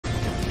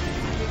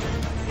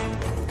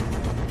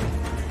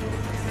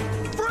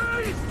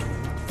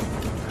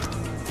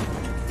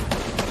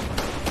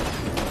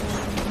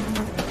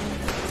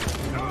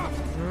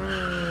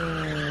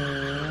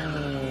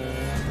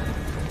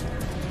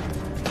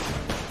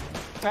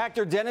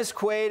Actor Dennis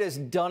Quaid has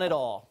done it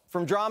all.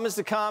 From dramas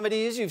to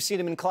comedies, you've seen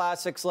him in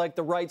classics like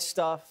The Right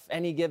Stuff,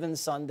 Any Given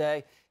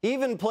Sunday. He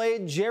even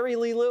played Jerry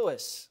Lee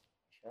Lewis.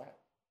 I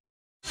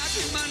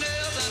keep my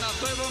nails and I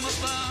play with my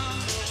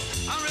thumb.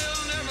 I'm real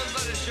nervous,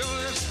 but it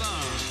sure is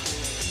fun.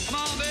 Come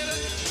on,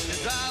 baby,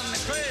 it's driving me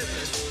crazy.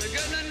 The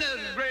goodness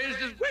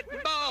gracious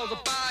with balls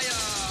of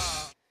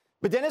fire.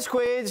 But Dennis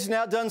Quaid's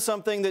now done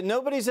something that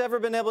nobody's ever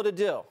been able to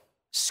do.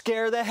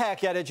 Scare the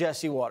heck out of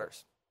Jesse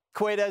Watters.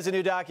 Quaid has a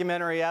new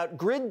documentary out,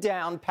 Grid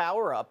Down,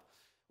 Power Up,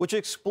 which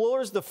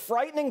explores the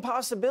frightening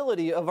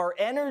possibility of our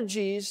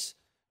energy's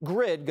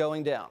grid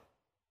going down.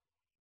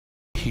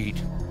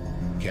 Heat,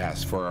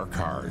 gas for our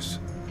cars,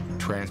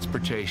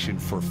 transportation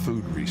for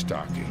food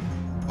restocking,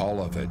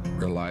 all of it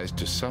relies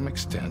to some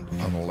extent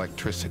on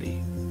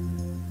electricity.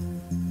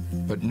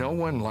 But no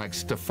one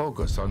likes to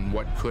focus on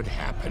what could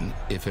happen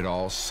if it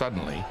all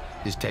suddenly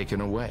is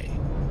taken away.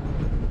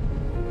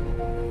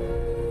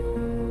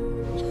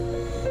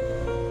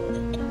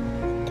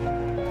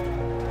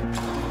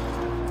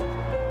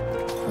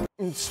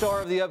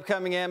 Star of the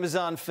upcoming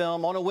Amazon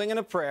film, On a Wing and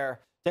a Prayer,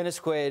 Dennis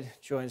Quaid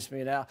joins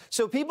me now.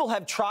 So people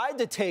have tried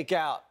to take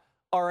out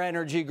our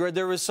energy grid.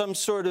 There was some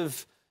sort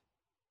of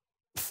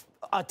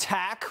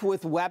attack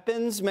with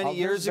weapons many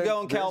years ago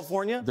in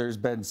California. There's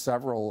been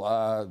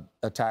several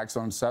attacks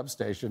on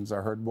substations. I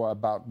heard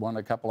about one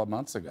a couple of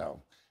months ago.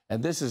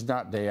 And this is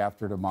not day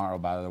after tomorrow,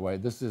 by the way.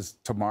 This is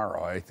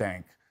tomorrow, I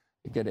think.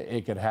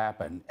 It could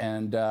happen.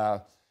 And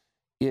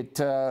it's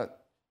a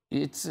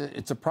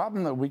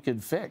problem that we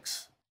could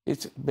fix.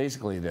 It's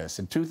basically this.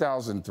 In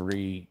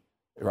 2003,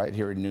 right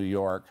here in New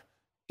York,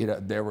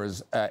 there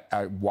was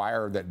a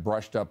wire that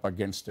brushed up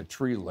against a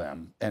tree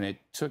limb, and it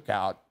took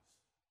out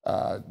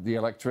the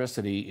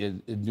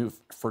electricity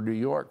for New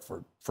York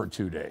for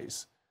 2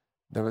 days.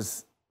 That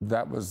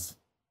was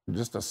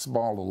just a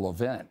small little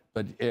event.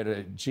 But at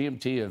a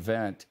GMT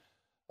event,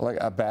 like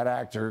a bad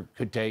actor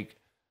could take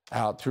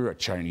out through a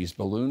Chinese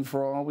balloon,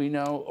 for all we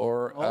know,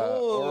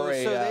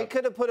 so they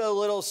could have put a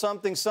little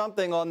something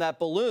on that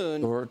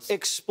balloon,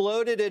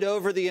 exploded it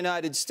over the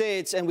United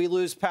States, and we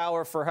lose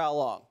power for how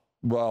long?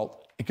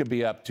 Well, it could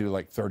be up to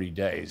like 30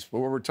 days. But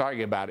what we're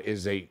talking about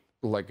is a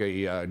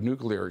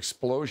nuclear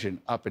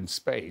explosion up in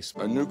space.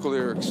 A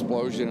nuclear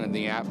explosion in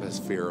the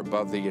atmosphere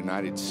above the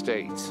United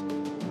States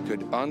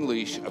could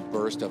unleash a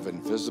burst of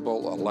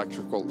invisible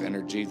electrical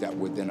energy that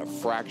within a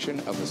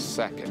fraction of a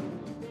second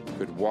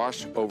could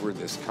wash over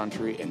this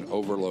country and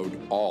overload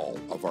all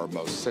of our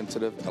most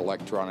sensitive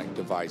electronic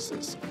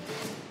devices,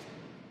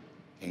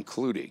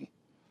 including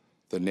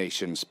the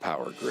nation's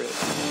power grid.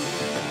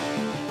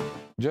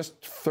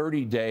 Just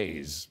 30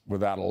 days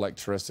without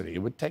electricity, it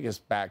would take us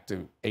back to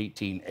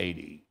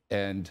 1880,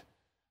 and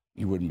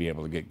you wouldn't be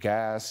able to get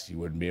gas, you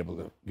wouldn't be able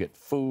to get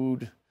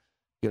food.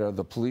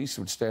 The police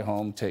would stay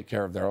home, take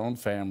care of their own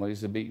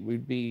families. And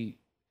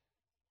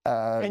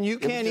you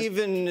can't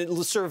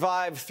even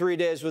survive 3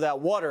 days without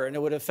water, and it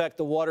would affect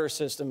the water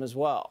system as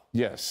well.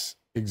 Yes,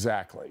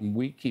 exactly.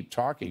 We keep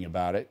talking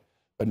about it,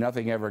 but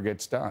nothing ever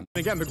gets done.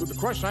 Again, the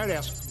question I'd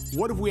ask,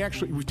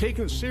 we've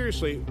taken it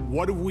seriously,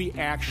 what have we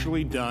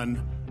actually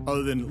done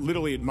other than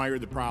literally admire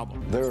the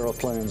problem? There are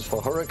plans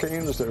for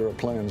hurricanes, there are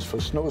plans for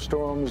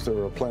snowstorms,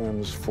 there are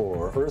plans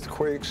for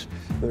earthquakes.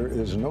 There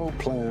is no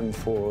plan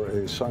for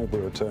a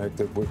cyber attack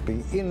that would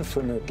be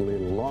infinitely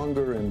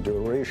longer in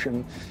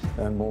duration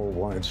and more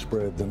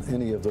widespread than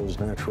any of those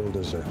natural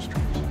disasters.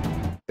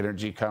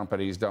 Energy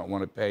companies don't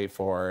want to pay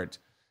for it.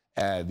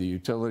 The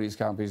utilities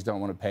companies don't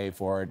want to pay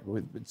for it.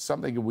 It's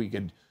something we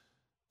could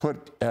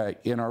put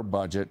in our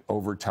budget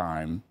over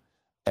time,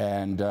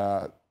 and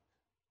about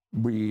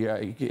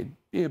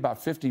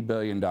 $50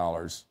 billion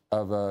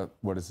of a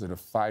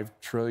 $5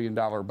 trillion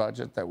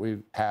budget that we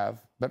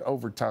have. But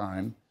over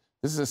time,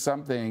 this is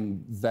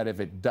something that if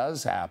it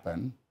does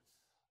happen,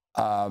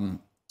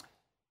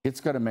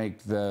 it's going to make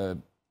the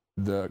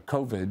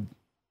COVID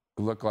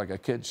look like a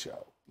kid's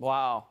show.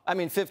 Wow. I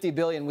mean, $50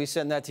 billion, we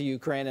send that to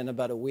Ukraine in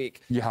about a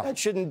week. Yeah. That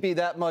shouldn't be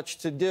that much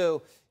to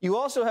do. You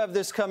also have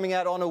this coming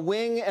out, On a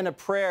Wing and a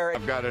Prayer.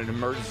 I've got an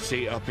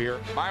emergency up here.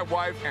 My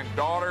wife and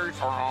daughters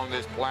are on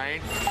this plane.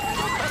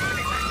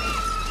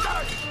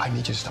 I need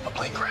you to stop a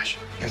plane crash.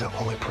 You're the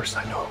only person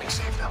I know who can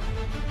save them.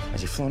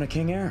 Have you flown a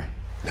King Air?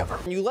 Never.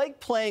 You like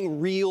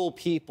playing real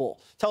people.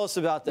 Tell us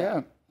about that.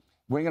 Yeah.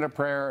 Wing and a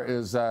Prayer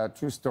is a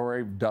true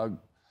story. Doug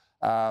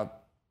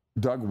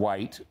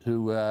White,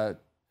 who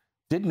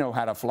didn't know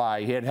how to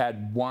fly. He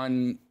had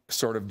one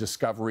sort of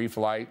discovery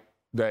flight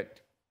that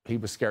he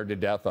was scared to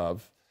death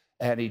of.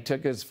 And he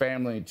took his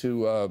family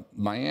to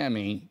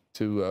Miami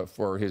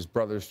for his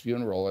brother's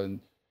funeral. And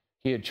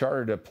he had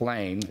chartered a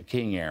plane, a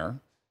King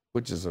Air,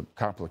 which is a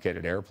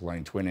complicated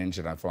airplane, twin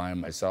engine. I fly them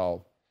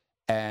myself.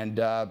 And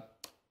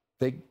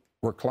they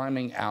were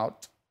climbing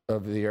out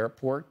of the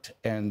airport,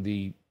 and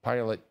the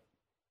pilot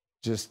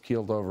just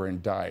keeled over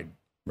and died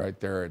right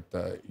there at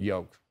the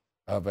yoke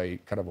of a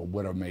kind of a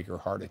widowmaker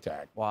heart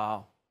attack.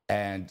 Wow.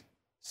 And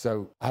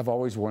So I've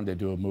always wanted to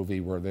do a movie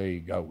where they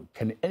go,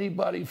 can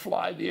anybody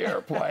fly the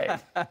airplane?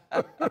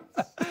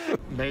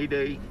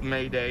 Mayday,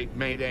 mayday,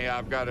 mayday,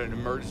 I've got an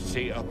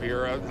emergency up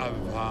here.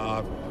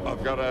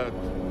 I've got a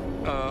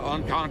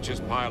unconscious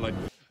pilot.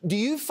 Do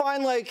you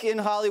find, like, in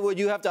Hollywood,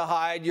 you have to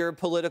hide your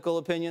political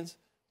opinions?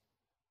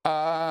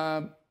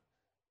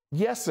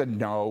 Yes and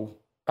no.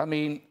 I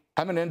mean,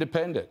 I'm an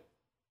independent.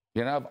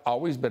 You know, I've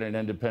always been an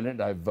independent.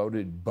 I've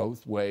voted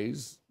both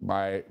ways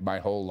my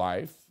whole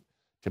life,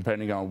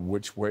 depending on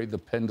which way the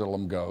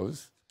pendulum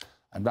goes.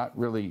 I'm not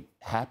really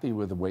happy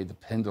with the way the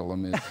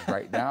pendulum is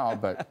right now,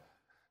 but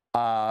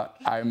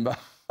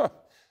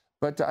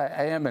but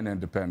I am an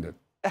independent.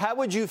 How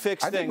would you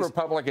fix things? I think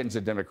Republicans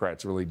and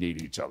Democrats really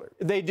need each other.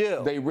 They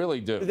do. They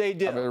really do. They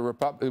do.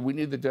 I mean, we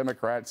need the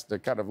Democrats to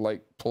kind of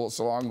like pull us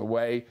along the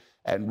way,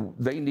 and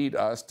they need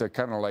us to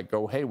kind of like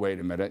go, hey, wait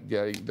a minute,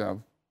 yeah, you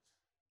know,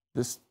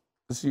 let's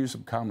use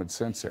some common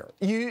sense here.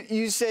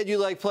 You said you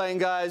like playing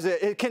guys.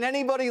 Can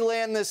anybody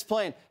land this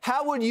plane?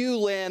 How would you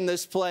land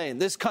this plane,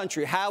 this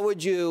country? How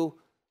would you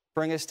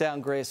bring us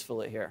down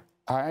gracefully here?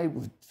 I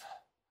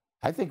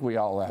think we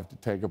all have to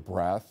take a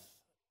breath,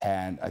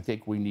 and I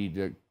think we need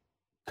to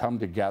come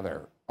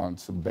together on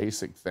some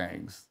basic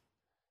things.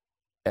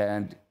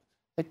 And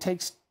I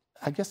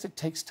guess it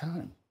takes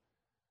time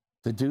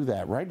to do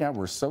that. Right now,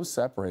 we're so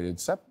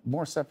separated,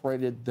 more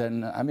separated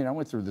than, I mean, I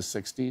went through the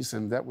 60s,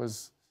 and that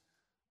was,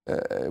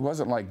 it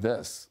wasn't like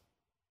this.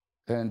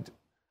 And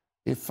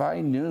if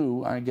I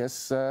knew, I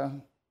guess I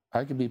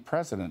could be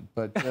president,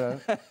 but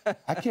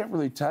I can't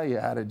really tell you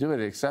how to do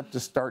it except to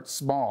start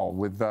small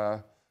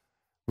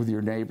with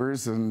your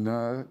neighbors,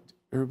 and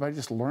everybody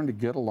just learn to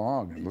get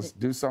along, and let's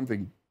do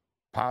something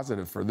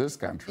positive for this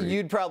country.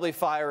 You'd probably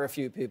fire a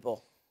few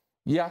people.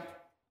 Yeah,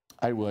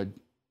 I would.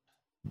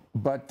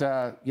 But,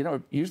 you know,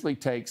 it usually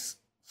takes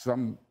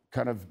some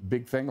kind of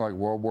big thing like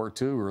World War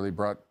II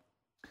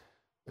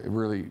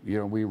you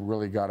know, we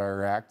really got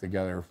our act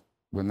together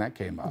when that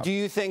came up. Do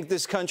you think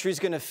this country's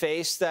going to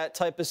face that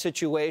type of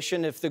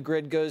situation if the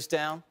grid goes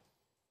down?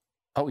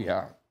 Oh,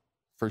 yeah,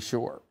 for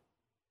sure.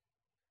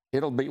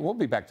 We'll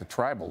be back to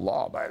tribal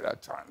law by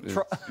that time.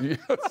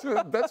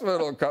 That's what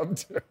it'll come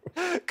to.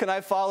 Can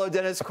I follow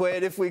Dennis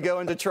Quaid if we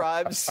go into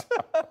tribes?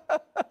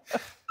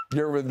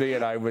 You're with me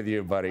and I'm with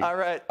you, buddy. All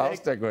right. I'll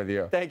stick with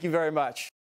you. Thank you very much.